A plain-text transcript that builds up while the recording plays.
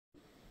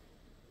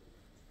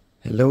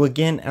Hello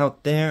again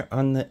out there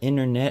on the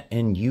internet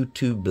and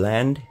YouTube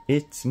land.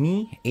 It's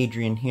me,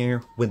 Adrian,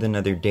 here with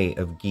another day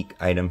of geek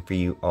item for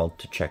you all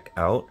to check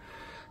out.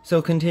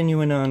 So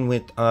continuing on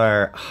with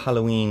our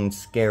Halloween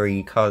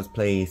scary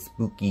cosplay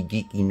spooky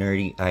geeky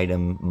nerdy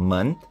item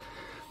month.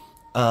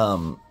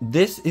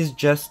 This is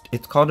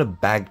it's called a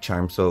bag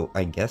charm, so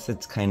I guess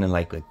it's kind of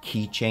like a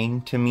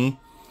keychain to me.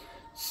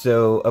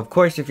 So of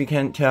course, if you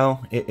can't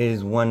tell, it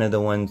is one of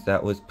the ones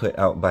that was put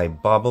out by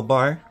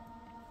BaubleBar.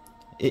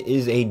 It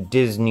is a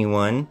Disney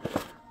one,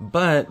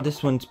 but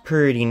this one's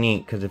pretty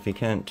neat because if you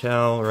can't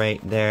tell right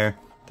there,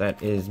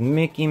 that is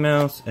Mickey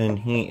Mouse, and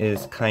he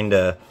is kind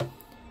of,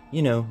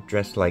 you know,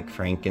 dressed like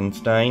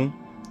Frankenstein.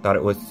 Thought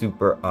it was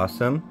super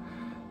awesome.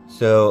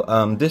 So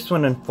this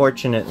one,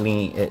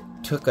 unfortunately, it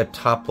took a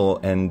topple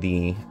and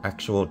the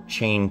actual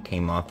chain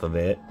came off of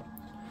it.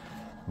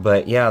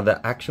 But yeah,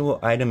 the actual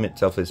item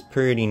itself is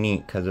pretty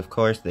neat because, of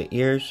course, the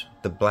ears,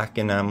 the black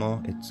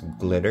enamel, it's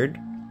glittered.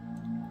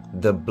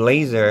 The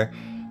blazer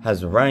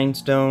has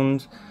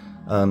rhinestones.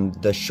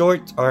 The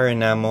shorts are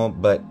enamel,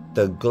 but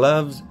the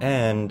gloves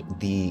and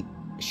the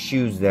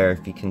shoes there,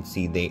 if you can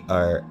see, they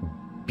are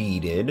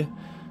beaded.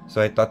 So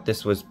I thought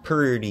this was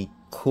pretty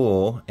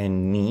cool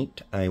and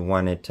neat. I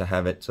wanted to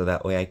have it so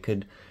that way I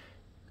could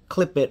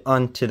clip it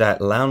onto that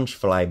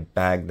Loungefly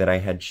bag that I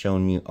had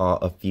shown you all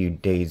a few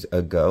days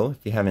ago.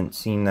 If you haven't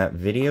seen that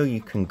video,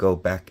 you can go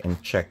back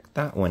and check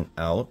that one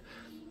out.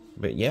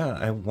 But yeah,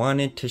 I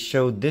wanted to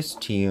show this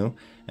to you.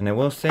 And I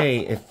will say,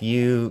 if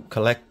you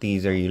collect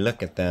these or you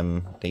look at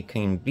them, they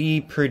can be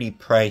pretty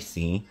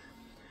pricey.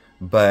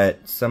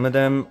 But some of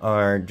them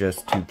are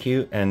just too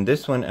cute. And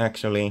this one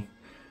actually,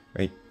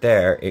 right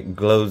there, it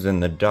glows in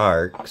the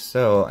dark.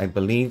 So I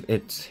believe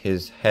it's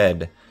his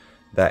head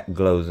that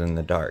glows in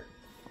the dark.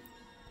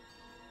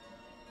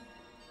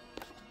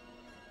 I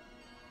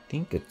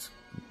think you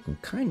can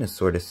kind of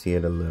sort of see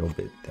it a little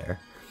bit there.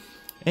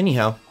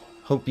 Anyhow.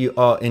 Hope you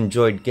all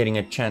enjoyed getting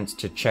a chance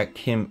to check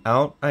him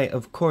out. I,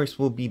 of course,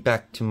 will be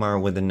back tomorrow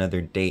with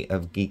another day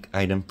of geek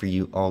item for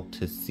you all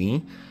to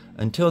see.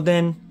 Until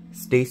then,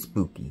 stay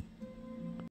spooky.